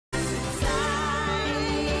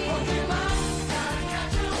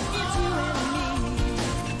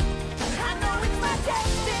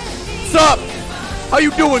What's up? How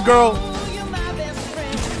you doing, girl?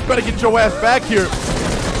 Better get your ass back here.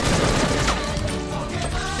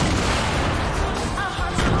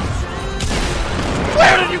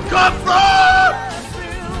 Where did you come from?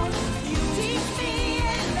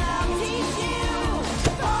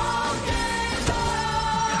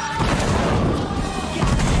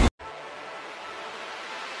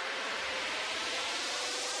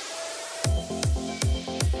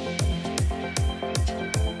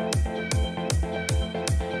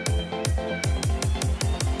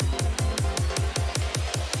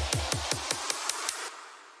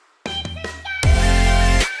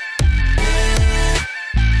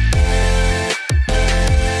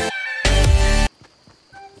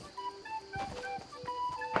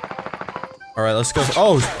 All right, let's go.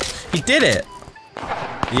 Oh, he did it.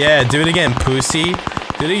 Yeah, do it again, pussy.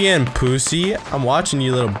 Do it again, pussy. I'm watching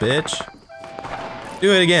you, little bitch.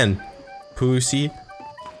 Do it again, pussy.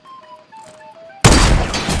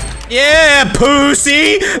 Yeah,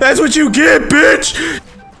 pussy. That's what you get, bitch.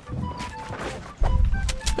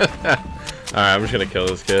 Alright, I'm just gonna kill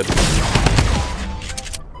this kid.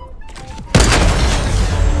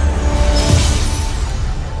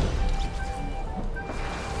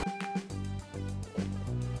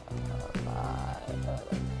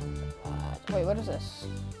 Wait, what is this?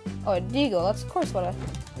 Oh, a Deagle. That's of course what I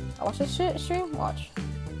watch this shit stream. Watch.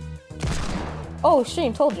 Oh,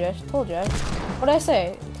 stream. Told you. Told you. What did I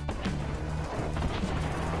say?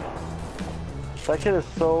 That kid is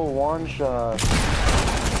so one shot.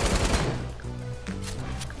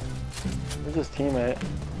 Where's his teammate?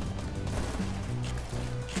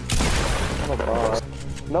 Oh my god.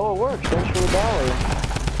 No, it works. Thanks for the $1.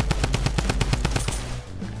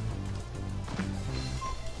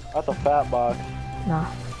 That's a fat box. Nah.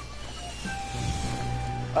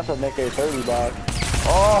 That's a Nick A30 box.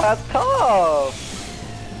 Oh, that's tough!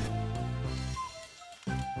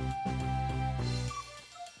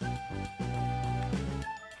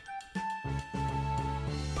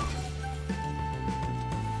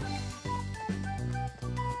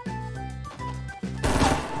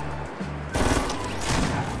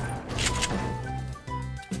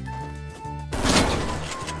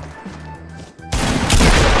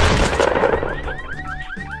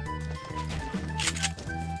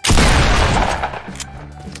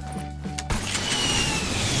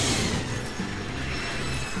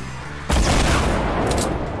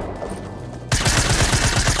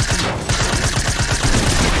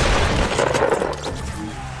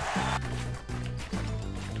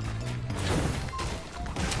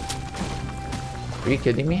 Are you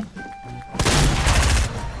kidding me?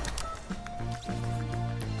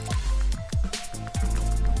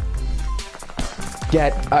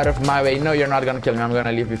 Get out of my way. No, you're not gonna kill me. I'm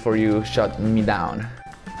gonna leave before you shut me down.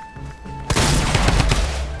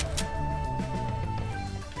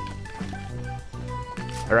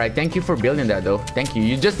 Alright, thank you for building that though. Thank you.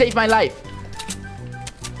 You just saved my life.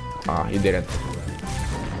 Oh, you didn't.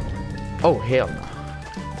 Oh, hell no.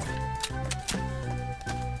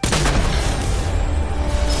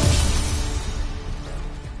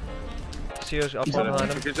 CIZZORZ up behind him.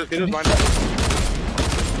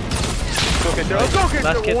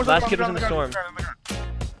 Last kid was in the storm.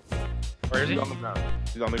 Where is he? He's on the ground.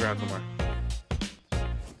 He's on the ground somewhere.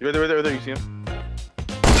 Right there, right there. You see him?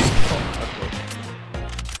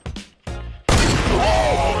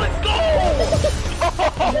 Oh, let's go!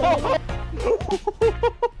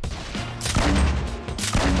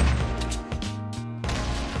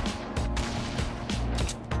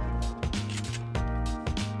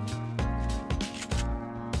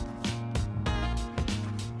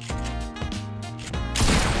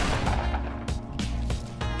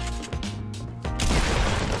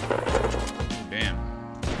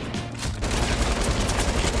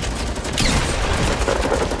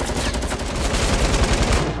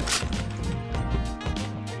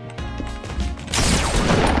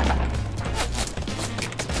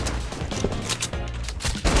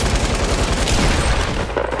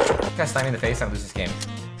 Guy slammed me in the face and I lose this game.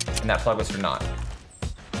 And that plug was for naught.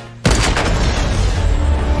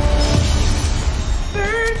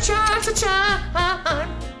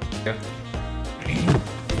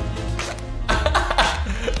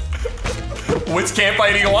 Which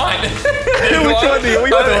campfire do you want? Which one do you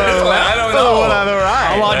want? I don't know. One on the right.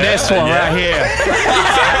 I want this one right here.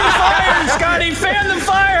 Fan the fire, Scotty! Fan the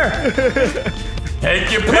fire! Take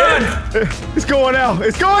your pick! It's going out!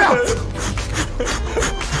 It's going out!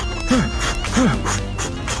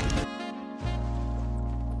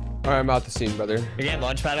 Alright, I'm out the scene, brother. You're getting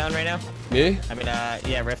launchpad on right now? Me? I mean,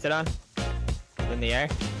 yeah, rifted on. In the air.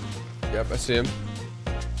 Yep, I see him.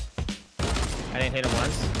 I didn't hit him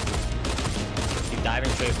once. diving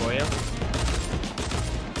straight for you.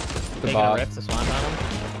 The Taking bot. a rift to swamp on him.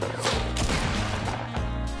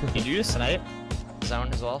 Did you just snipe? Zone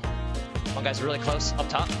as well. One guy's really close up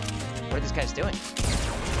top. What are these guys doing?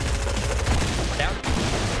 One down.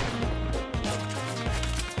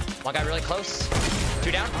 One guy really close.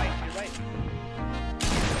 Two down.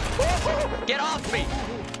 Get off me!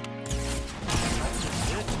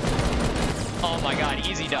 Oh my god,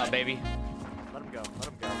 easy dub, baby. Let him go. Let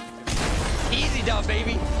him go. Easy dub,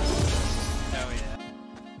 baby. Hell yeah.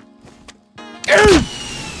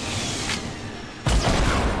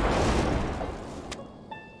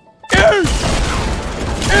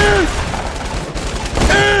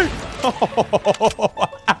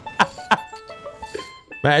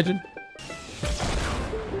 Imagine.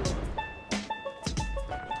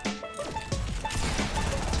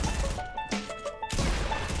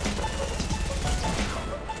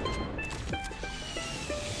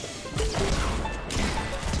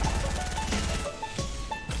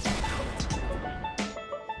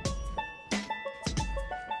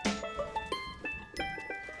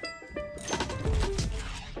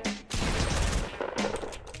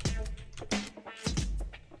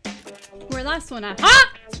 Where last one at?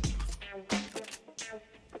 Ah!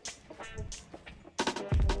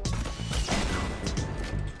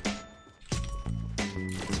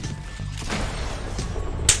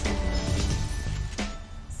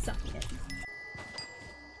 Suck it.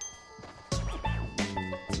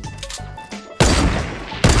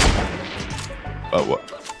 What?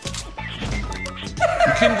 You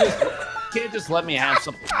can't just let me have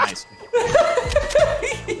something nice.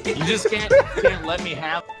 You just can't let me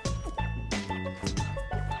have.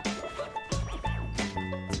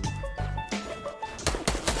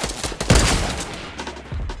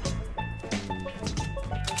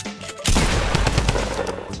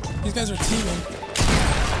 These guys are teaming.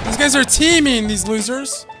 These guys are teaming, these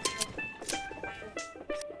losers.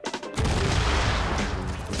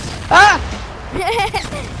 Ah!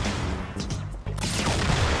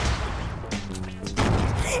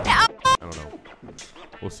 I don't know.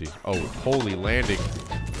 We'll see. Oh, holy landing.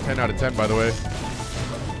 10 out of 10, by the way.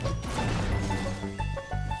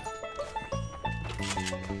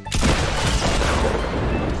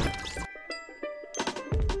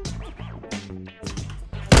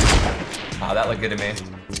 Oh, that looked good to me.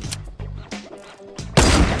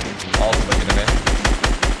 Also looked good to me.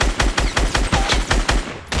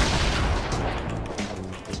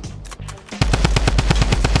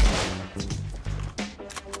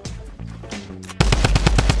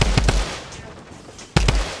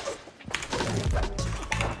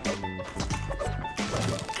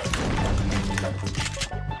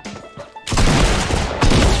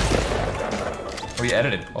 Oh, you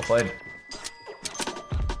edited. Well played.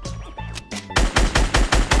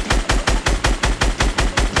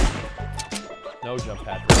 No jump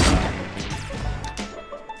pad.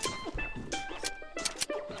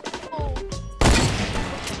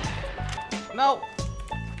 No.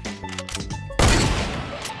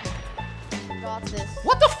 Got this.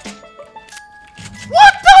 What the f—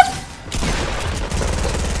 What the f—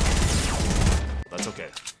 That's okay.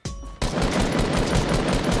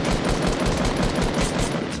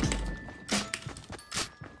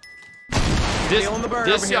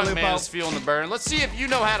 This young man is feeling the burn. Let's see if you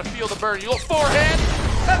know how to feel the burn. You little forehead.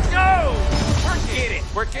 Let's go. Work it.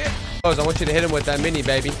 Work it. I want you to hit him with that mini,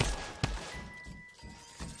 baby.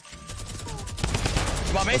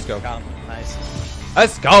 Come on, mate. Let's go. Got him. Nice.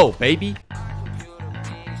 Let's go, baby.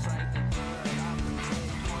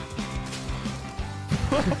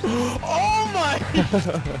 Oh my.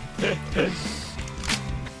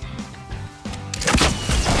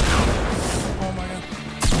 Oh my god.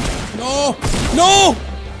 No! No!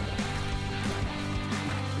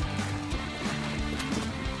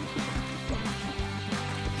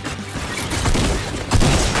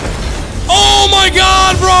 Oh my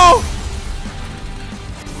god, bro!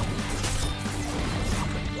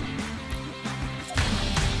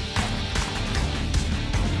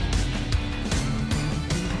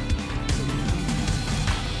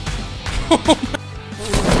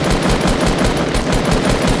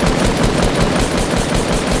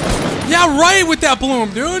 Yeah, right with that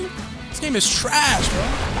bloom, dude. This game is trash, bro.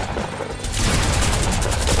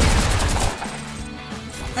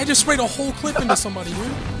 I just sprayed a whole clip into somebody,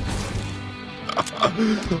 dude.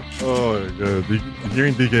 Oh my god.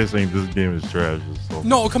 Hearing DK saying this game is trash is so...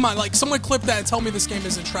 No, come on, like someone clip that and tell me this game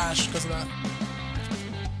isn't trash because of that.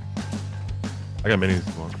 I got minis.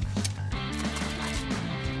 Come on.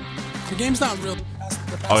 The game's not real.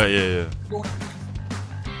 Oh yeah.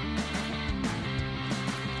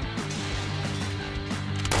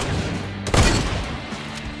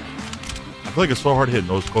 feel like it's so hard to hit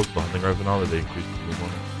no scopes with the hunting rifle now that they increased the move on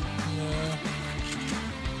it.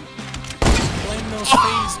 Blame those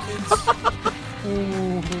phase, kids.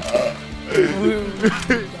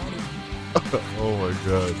 Oh my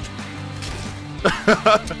god.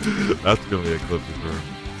 That's gonna be a clip for sure.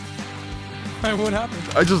 Hey, what happened?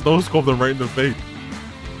 I just no scoped them right in the face.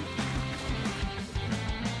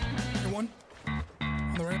 Here, one.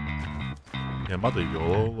 On the right. Yeah, I'm about to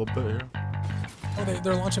YOLO a little bit here. Oh,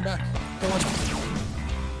 they're launching back. They're launching back.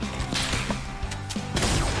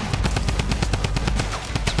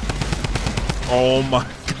 Oh my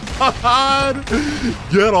god!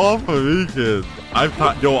 Get off of me, kids.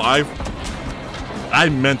 I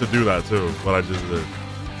meant to do that too, but I just did.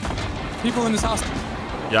 People in this house.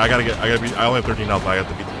 Yeah, I only have 13 health, but I got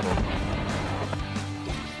to beat the one.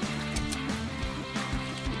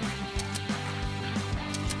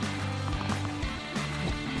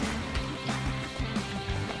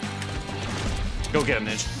 Go get him,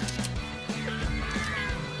 Ninja.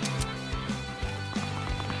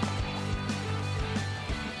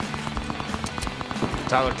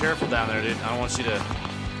 Tyler, careful down there, dude. I don't want you to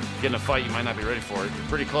get in a fight you might not be ready for. You're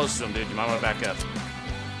pretty close to him, dude. You might want to back up.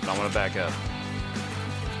 Might want to back up.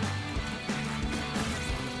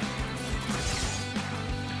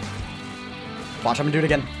 Watch, I'm gonna do it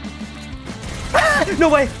again. No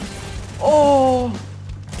way! Oh!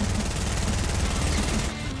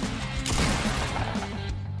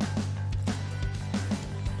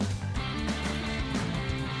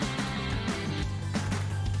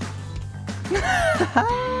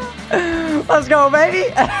 Let's go,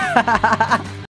 baby!